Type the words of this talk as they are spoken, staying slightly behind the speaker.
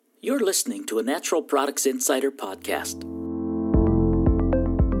You're listening to a Natural Products Insider podcast.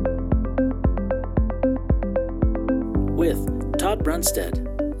 With Todd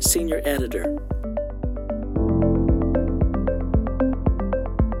Brunstad, Senior Editor.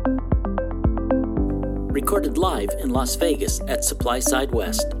 Recorded live in Las Vegas at SupplySide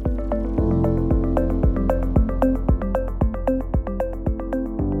West.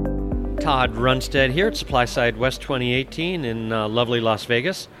 Todd Brunstad here at SupplySide West 2018 in lovely Las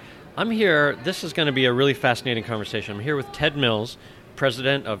Vegas. I'm here, this is going to be a really fascinating conversation. I'm here with Ted Mills,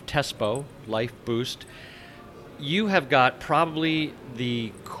 president of Tespo, Life Boost. You have got probably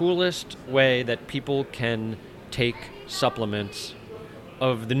the coolest way that people can take supplements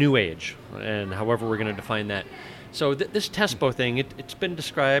of the new age, and however we're going to define that. So this Tespo thing, it's been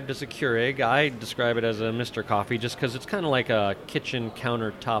described as a Keurig. I describe it as a Mr. Coffee just because it's kind of like a kitchen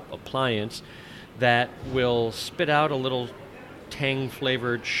countertop appliance that will spit out a little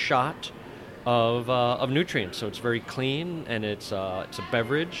tang-flavored shot of nutrients. So it's very clean, and it's a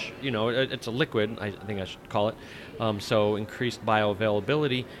beverage. You know, it's a liquid, I think I should call it. So increased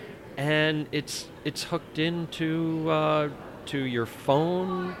bioavailability, and it's hooked into to your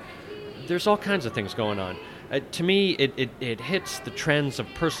phone. There's all kinds of things going on. To me, it hits the trends of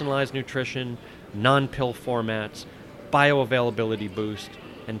personalized nutrition, non-pill formats, bioavailability boost,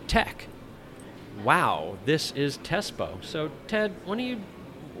 and tech. Wow, this is Tespo. So, Ted, when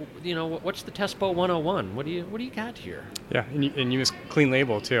do what's the Tespo 101? What do you got here? Yeah, and you use clean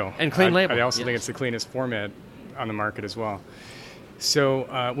label too. And clean label. I also think it's the cleanest format on the market as well. So,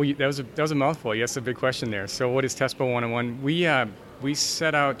 that was a mouthful. Yes, a big question there. So, what is Tespo 101? We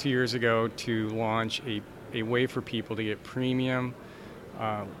set out 2 years ago to launch a way for people to get premium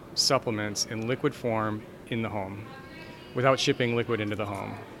supplements in liquid form in the home without shipping liquid into the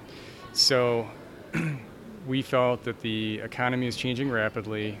home. So we felt that the economy is changing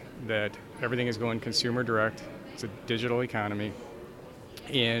rapidly, that everything is going consumer direct. It's a digital economy,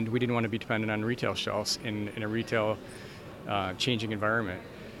 and we didn't want to be dependent on retail shelves in a retail changing environment.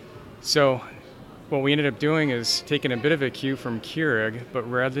 So what we ended up doing is taking a bit of a cue from Keurig, but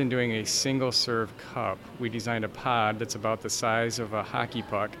rather than doing a single serve cup, we designed a pod that's about the size of a hockey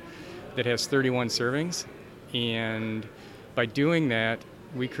puck that has 31 servings. And by doing that,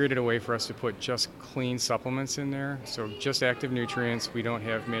 we created a way for us to put just clean supplements in there. So just active nutrients. We don't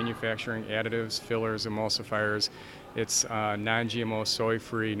have manufacturing additives, fillers, emulsifiers. It's non-GMO,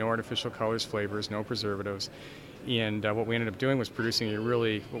 soy-free, no artificial colors, flavors, no preservatives. And what we ended up doing was producing a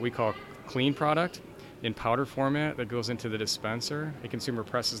really, what we call clean product in powder format that goes into the dispenser. A consumer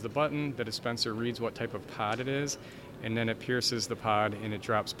presses the button, the dispenser reads what type of pod it is, and then it pierces the pod and it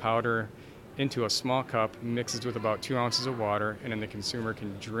drops powder into a small cup, mixes with about 2 ounces of water, and then the consumer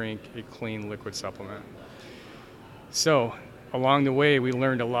can drink a clean liquid supplement. So along the way, we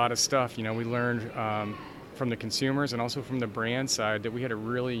learned a lot of stuff. We learned from the consumers and also from the brand side that we had a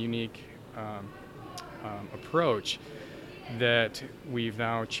really unique approach that we've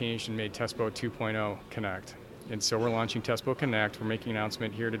now changed and made Tespo 2.0 Connect. And so we're launching Tespo Connect. We're making an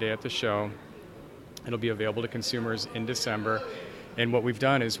announcement here today at the show. It'll be available to consumers in December. And what we've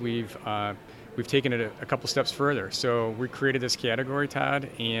done is we've taken it a couple steps further. So we created this category, Todd,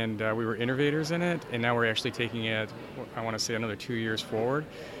 and we were innovators in it. And now we're actually taking it, I want to say, another 2 years forward,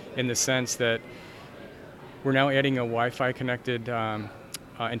 in the sense that we're now adding a Wi-Fi connected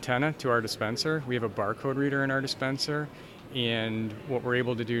antenna to our dispenser. We have a barcode reader in our dispenser. And what we're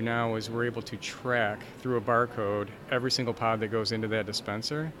able to do now is we're able to track through a barcode every single pod that goes into that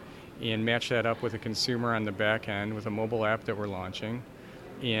dispenser and match that up with a consumer on the back end with a mobile app that we're launching.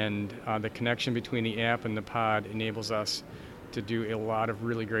 And the connection between the app and the pod enables us to do a lot of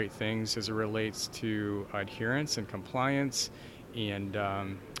really great things as it relates to adherence and compliance and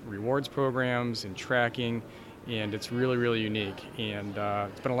rewards programs and tracking. And it's really, really unique. And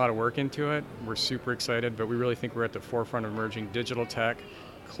it's been a lot of work into it. We're super excited, but we really think we're at the forefront of emerging digital tech,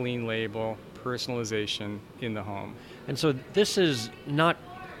 clean label, personalization in the home. And so this is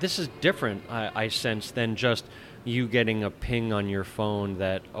different, I sense, than just you getting a ping on your phone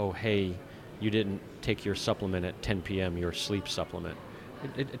that, oh, hey, you didn't take your supplement at 10 p.m., your sleep supplement.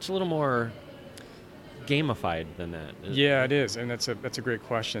 It's a little more gamified than that. Yeah, it is, and that's a great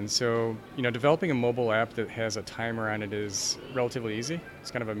question. So, developing a mobile app that has a timer on it is relatively easy.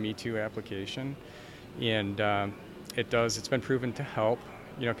 It's kind of a Me Too application, and it's been proven to help.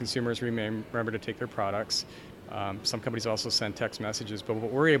 Consumers remember to take their products. Some companies also send text messages, but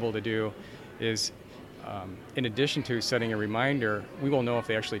what we're able to do is, in addition to setting a reminder, we will know if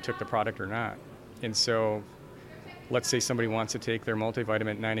they actually took the product or not. And so, let's say somebody wants to take their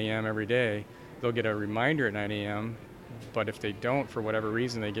multivitamin at 9 a.m. every day. They'll get a reminder at 9 a.m. But if they don't, for whatever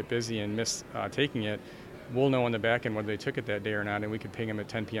reason, they get busy and miss taking it, we'll know on the back end whether they took it that day or not, and we could ping them at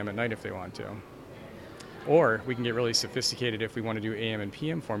 10 p.m. at night if they want to. Or we can get really sophisticated if we want to do AM and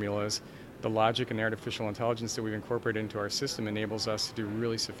PM formulas. The logic and artificial intelligence that we've incorporated into our system enables us to do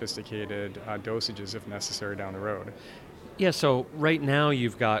really sophisticated dosages if necessary down the road. Yeah, so right now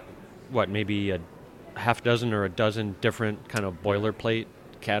you've got, maybe a half dozen or a dozen different kind of boilerplate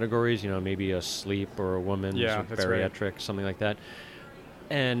categories, maybe a sleep or a woman's or bariatric, right. Something like that.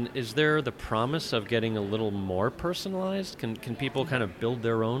 And is there the promise of getting a little more personalized? Can people kind of build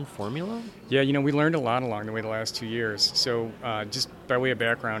their own formula? Yeah, we learned a lot along the way the last 2 years. So just by way of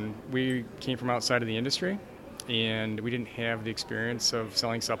background, we came from outside of the industry, and we didn't have the experience of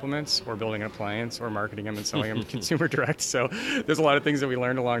selling supplements or building an appliance or marketing them and selling them consumer direct. So there's a lot of things that we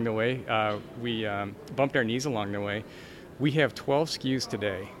learned along the way. We bumped our knees along the way. We have 12 SKUs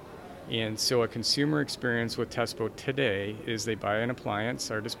today. And so a consumer experience with Tespo today is they buy an appliance,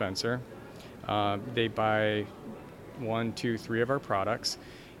 our dispenser. They buy 1, 2, 3 of our products.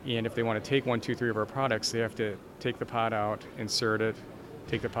 And if they want to take 1, 2, 3 of our products, they have to take the pod out, insert it,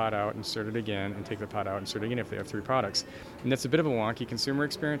 take the pod out, insert it again, and take the pod out, insert it again if they have 3 products. And that's a bit of a wonky consumer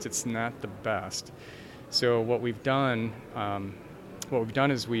experience. It's not the best. So what we've done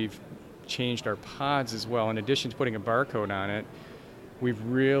is we've changed our pods as well. In addition to putting a barcode on it, we've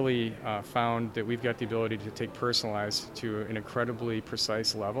really found that we've got the ability to take personalized to an incredibly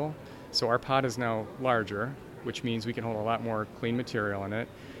precise level. So our pod is now larger, which means we can hold a lot more clean material in it.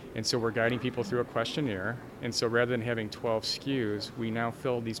 And so we're guiding people through a questionnaire. And so rather than having 12 SKUs, we now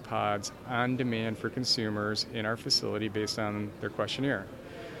fill these pods on demand for consumers in our facility based on their questionnaire.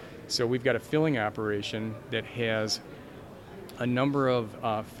 So we've got a filling operation that has a number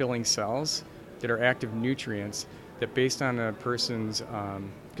of filling cells that are active nutrients that based on a person's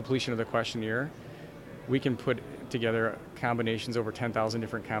completion of the questionnaire, we can put together combinations, over 10,000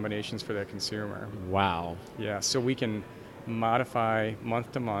 different combinations for that consumer. Wow. Yeah, so we can modify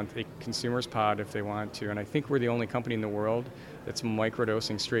month to month a consumer's pod if they want to. And I think we're the only company in the world that's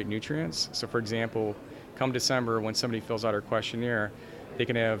microdosing straight nutrients. So for example, come December when somebody fills out our questionnaire, they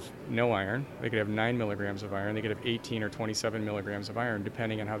can have no iron, they could have 9 milligrams of iron, they could have 18 or 27 milligrams of iron,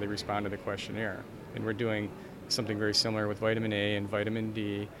 depending on how they respond to the questionnaire. And we're doing something very similar with vitamin A and vitamin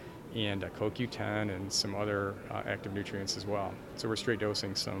D and CoQ10 and some other active nutrients as well. So we're straight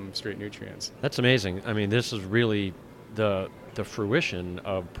dosing some straight nutrients. That's amazing. I mean, this is really the fruition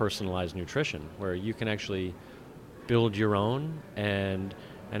of personalized nutrition, where you can actually build your own, and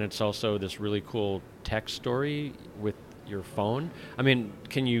it's also this really cool tech story with your phone. I mean,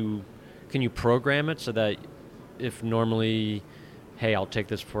 can you program it so that if normally, hey, I'll take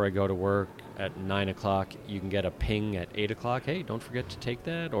this before I go to work at 9 o'clock, you can get a ping at 8 o'clock, hey, don't forget to take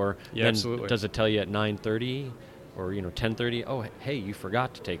that? Or yeah, then absolutely. Does it tell you at 9:30 or 10:30, oh, hey, you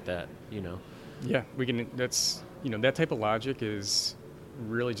forgot to take that, Yeah, we can. That's that type of logic is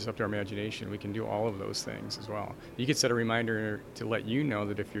really just up to our imagination. We can do all of those things as well. You could set a reminder to let you know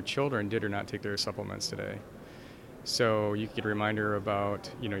that if your children did or not take their supplements today. So you could get a reminder about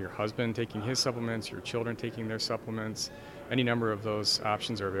your husband taking his supplements, your children taking their supplements. Any number of those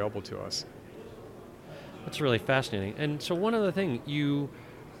options are available to us. That's really fascinating. And so one other thing, you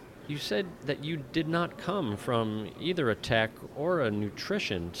said that you did not come from either a tech or a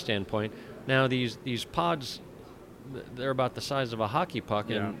nutrition standpoint. Now these pods, they're about the size of a hockey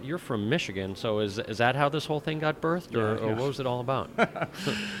puck, and you're from Michigan. So is that how this whole thing got birthed, or what was it all about?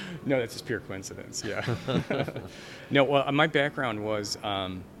 No, that's just pure coincidence. Yeah. No, well, my background was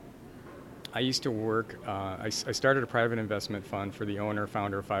I used to work. I started a private investment fund for the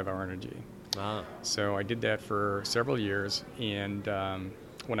founder of 5 Hour Energy. Ah. So I did that for several years, and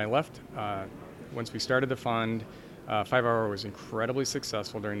when I left, once we started the fund, 5 Hour was incredibly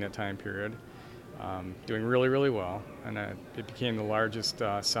successful during that time period, doing really, really well, and it became the largest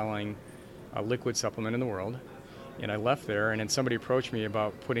selling liquid supplement in the world. And I left there, and then somebody approached me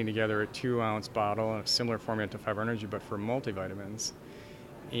about putting together a 2-ounce bottle, a similar format to 5 Hour Energy, but for multivitamins.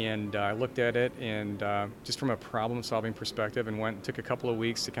 And I looked at it, and just from a problem-solving perspective, and took a couple of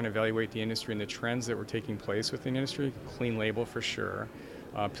weeks to kind of evaluate the industry and the trends that were taking place within the industry. Clean label for sure.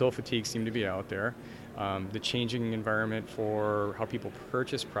 Pill fatigue seemed to be out there. The changing environment for how people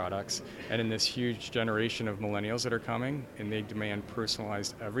purchase products, and in this huge generation of millennials that are coming, and they demand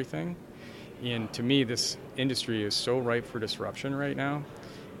personalized everything. And to me, this industry is so ripe for disruption right now,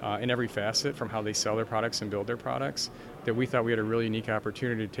 in every facet, from how they sell their products and build their products, that we thought we had a really unique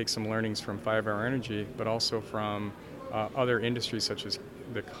opportunity to take some learnings from 5 Hour Energy, but also from other industries such as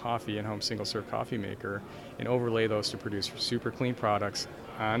the coffee and home single-serve coffee maker, and overlay those to produce super clean products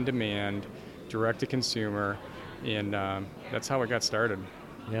on demand, direct to consumer, And that's how it got started.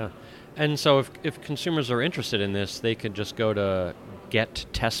 Yeah. And so if consumers are interested in this, they could just go to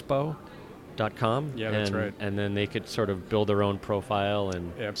gettespo.com. Yeah, that's right. And then they could sort of build their own profile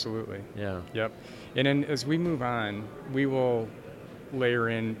and... Absolutely. Yeah. Yep. And then as we move on, we will layer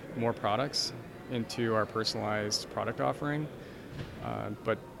in more products into our personalized product offering.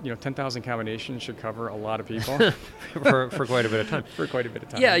 But 10,000 combinations should cover a lot of people for quite a bit of time. For quite a bit of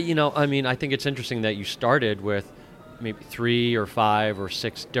time. Yeah, I think it's interesting that you started with maybe 3 or 5 or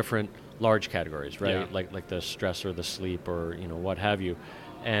 6 different large categories, right? Yeah. Like the stress or the sleep or what have you,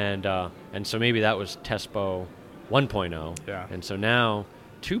 and so maybe that was TESPO 1.0. Yeah. And so now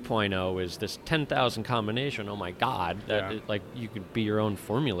 2.0 is this 10,000 combination. Oh my God! Like you could be your own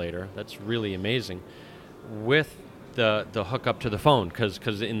formulator. That's really amazing. With the hookup to the phone,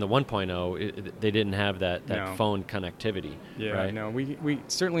 because in the 1.0 they didn't have that No. phone connectivity. Yeah, right? no, we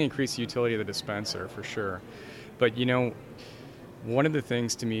certainly increased the utility of the dispenser for sure. But one of the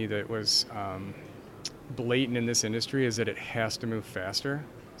things to me that was blatant in this industry is that it has to move faster.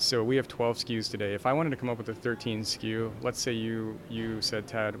 So we have 12 SKUs today. If I wanted to come up with a 13 SKU, let's say you said,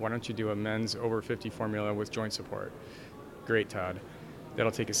 Todd, why don't you do a men's over 50 formula with joint support? Great, Todd.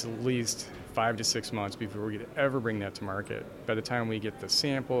 That'll take us at least 5 to 6 months before we could ever bring that to market. By the time we get the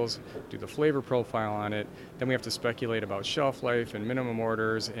samples, do the flavor profile on it, then we have to speculate about shelf life and minimum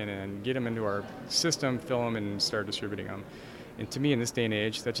orders and then get them into our system, fill them, and start distributing them. And to me, in this day and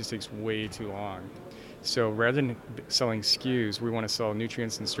age, that just takes way too long. So rather than selling SKUs, we want to sell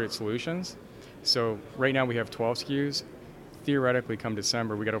nutrients and straight solutions. So right now we have 12 SKUs. Theoretically, come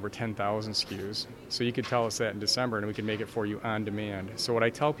December, we got over 10,000 SKUs. So you could tell us that in December, and we could make it for you on demand. So what I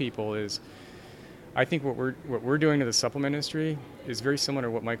tell people is, I think what we're doing to the supplement industry is very similar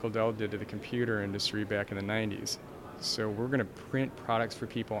to what Michael Dell did to the computer industry back in the 90s. So we're going to print products for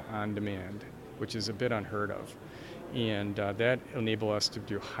people on demand, which is a bit unheard of. And that enable us to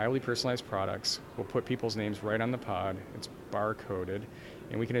do highly personalized products. We'll put people's names right on the pod. It's barcoded,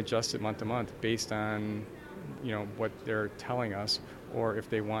 and we can adjust it month to month based on what they're telling us, or if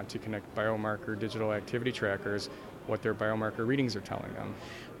they want to connect biomarker digital activity trackers, what their biomarker readings are telling them.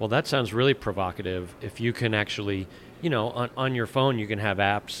 Well, that sounds really provocative. If you can actually, on your phone, you can have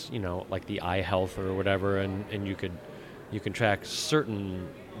apps, like the iHealth or whatever, and you can track certain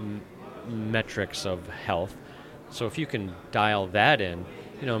metrics of health. So if you can dial that in,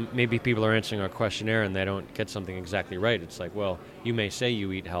 maybe people are answering a questionnaire and they don't get something exactly right. It's like, well, you may say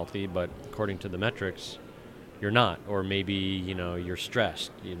you eat healthy, but according to the metrics, you're not. Or maybe, you're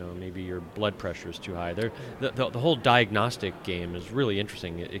stressed. Maybe your blood pressure is too high. The whole diagnostic game is really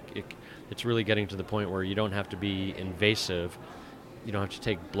interesting. It's really getting to the point where you don't have to be invasive. You don't have to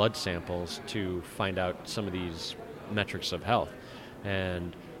take blood samples to find out some of these metrics of health.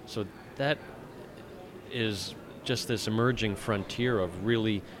 And so that is just this emerging frontier of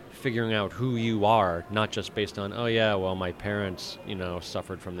really figuring out who you are, not just based on, oh yeah, well my parents,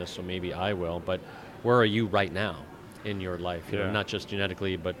 suffered from this, so maybe I will, but where are you right now in your life? Not just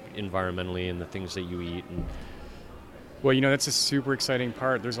genetically, but environmentally and the things that you eat. And well, that's a super exciting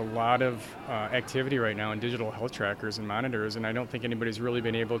part. There's a lot of activity right now in digital health trackers and monitors, and I don't think anybody's really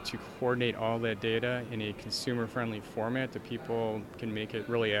been able to coordinate all that data in a consumer-friendly format that people can make it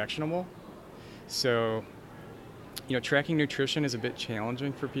really actionable. So, tracking nutrition is a bit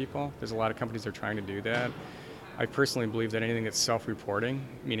challenging for people. There's a lot of companies that are trying to do that. I personally believe that anything that's self-reporting,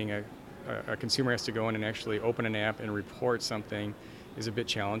 meaning a consumer has to go in and actually open an app and report something, is a bit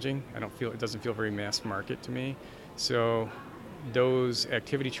challenging. It doesn't feel very mass market to me. So those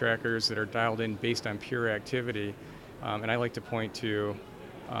activity trackers that are dialed in based on pure activity, and I like to point to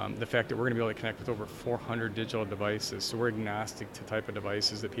the fact that we're going to be able to connect with over 400 digital devices. So we're agnostic to type of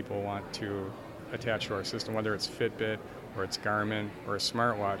devices that people want to attach to our system, whether it's Fitbit or it's Garmin or a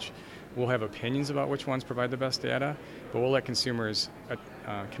smartwatch. We'll have opinions about which ones provide the best data, but we'll let consumers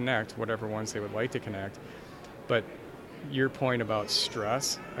connect whatever ones they would like to connect. But your point about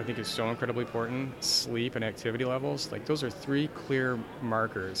stress, I think, is so incredibly important. Sleep and activity levels, those are 3 clear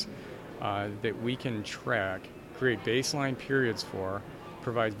markers that we can track, create baseline periods for,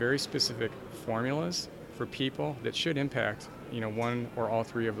 provide very specific formulas for people that should impact, one or all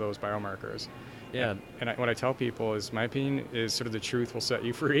 3 of those biomarkers. yeah, And what I tell people is, my opinion is sort of the truth will set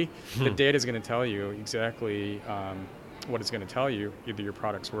you free. The data is going to tell you exactly what it's going to tell you. Either your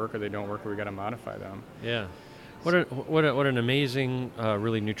products work or they don't work, or we got to modify them. yeah. What an amazing,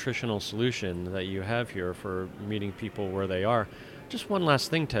 really nutritional solution that you have here for meeting people where they are. Just one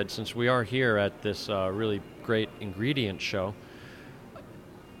last thing, Ted, since we are here at this really great ingredient show.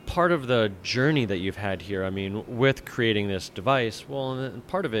 Part of the journey that you've had here, with creating this device, well,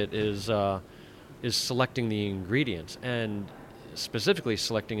 part of it is is selecting the ingredients, and specifically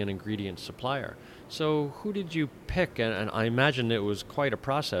selecting an ingredient supplier. So who did you pick? And I imagine it was quite a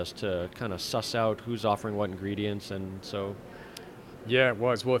process to kind of suss out who's offering what ingredients, and so... Yeah, it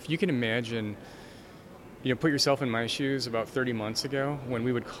was. Well, if you can imagine, put yourself in my shoes about 30 months ago when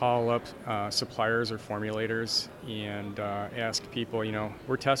we would call up suppliers or formulators and ask people,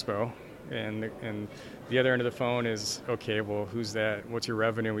 we're Tespo, and the other end of the phone is, okay, well, who's that? What's your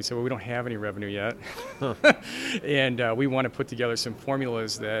revenue? We said, well, we don't have any revenue yet. And we want to put together some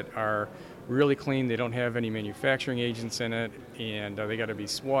formulas that are really clean. They don't have any manufacturing agents in it, and they got to be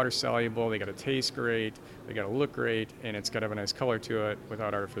water soluble. They got to taste great. They got to look great, and it's got to have a nice color to it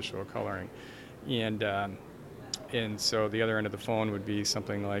without artificial coloring. And so the other end of the phone would be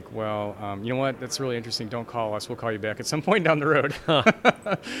something like, well, you know what? That's really interesting. Don't call us. We'll call you back at some point down the road.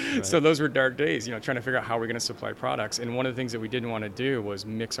 Right. So those were dark days, trying to figure out how we're going to supply products. And one of the things that we didn't want to do was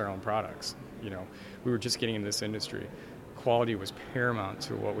mix our own products. We were just getting in this industry. Quality was paramount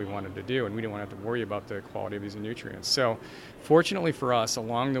to what we wanted to do, and we didn't want to have to worry about the quality of these nutrients. So fortunately for us,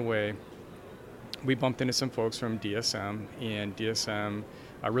 along the way, we bumped into some folks from DSM, and DSM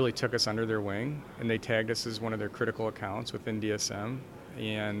really took us under their wing, and they tagged us as one of their critical accounts within DSM.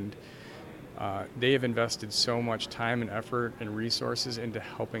 And they have invested so much time and effort and resources into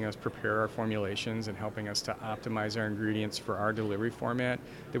helping us prepare our formulations and helping us to optimize our ingredients for our delivery format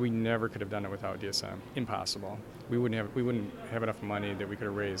that we never could have done it without DSM. Impossible. We wouldn't have enough money that we could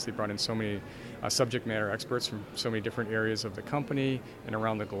have raised. They brought in so many subject matter experts from so many different areas of the company and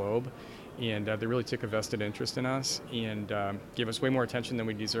around the globe. And they really took a vested interest in us and gave us way more attention than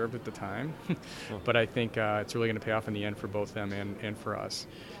we deserved at the time. But I think it's really going to pay off in the end for both them and for us.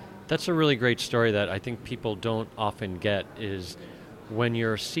 That's a really great story that I think people don't often get, is when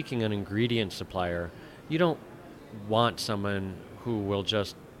you're seeking an ingredient supplier, you don't want someone who will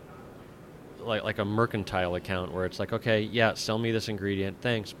just, like a mercantile account where it's like, okay, yeah, sell me this ingredient,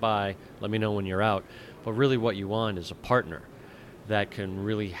 thanks, bye, let me know when you're out. But really what you want is a partner that can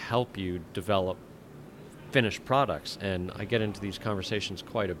really help you develop finished products. And I get into these conversations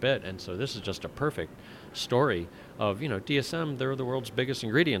quite a bit, and so this is just a perfect story of, DSM, they're the world's biggest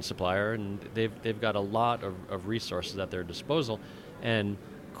ingredient supplier, and they've got a lot of resources at their disposal, and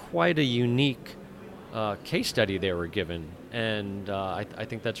quite a unique case study they were given. And I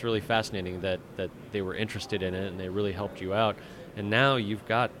think that's really fascinating that they were interested in it and they really helped you out. And now you've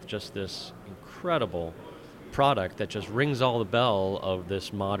got just this incredible product that just rings all the bell of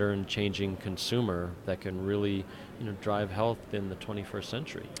this modern changing consumer that can really drive health in the 21st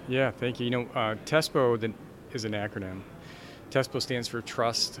century. Yeah, thank you. TESPO is an acronym. TESPO stands for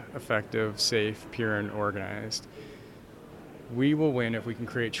Trust, Effective, Safe, Pure, and Organized. We will win if we can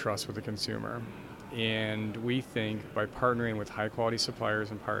create trust with the consumer. And we think by partnering with high quality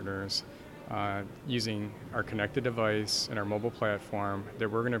suppliers and partners, using our connected device and our mobile platform, that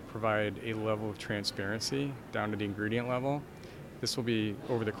we're going to provide a level of transparency down to the ingredient level. This will be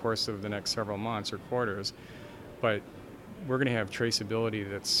over the course of the next several months or quarters, but we're going to have traceability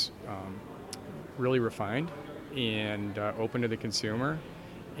that's really refined and open to the consumer.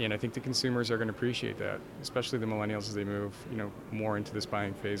 And I think the consumers are going to appreciate that, especially the millennials as they move, more into this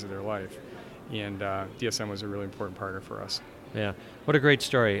buying phase of their life. And DSM was a really important partner for us. Yeah, what a great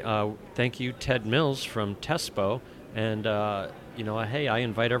story. Thank you, Ted Mills from TESPO. And, hey, I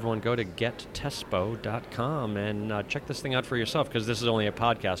invite everyone, go to gettespo.com and check this thing out for yourself, because this is only a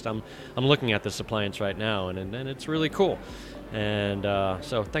podcast. I'm looking at this appliance right now, and it's really cool. And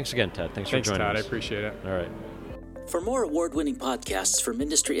so thanks again, Ted. Thanks for joining Todd. us. I appreciate it. All right. For more award-winning podcasts from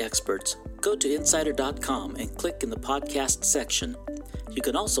industry experts, go to insider.com and click in the podcast section. You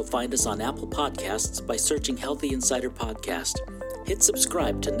can also find us on Apple Podcasts by searching Healthy Insider Podcast. Hit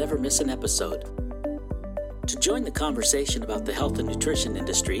subscribe to never miss an episode. To join the conversation about the health and nutrition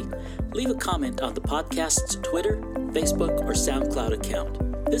industry, leave a comment on the podcast's Twitter, Facebook, or SoundCloud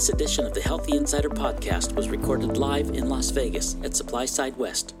account. This edition of the Healthy Insider Podcast was recorded live in Las Vegas at SupplySide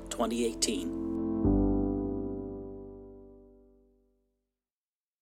West 2018.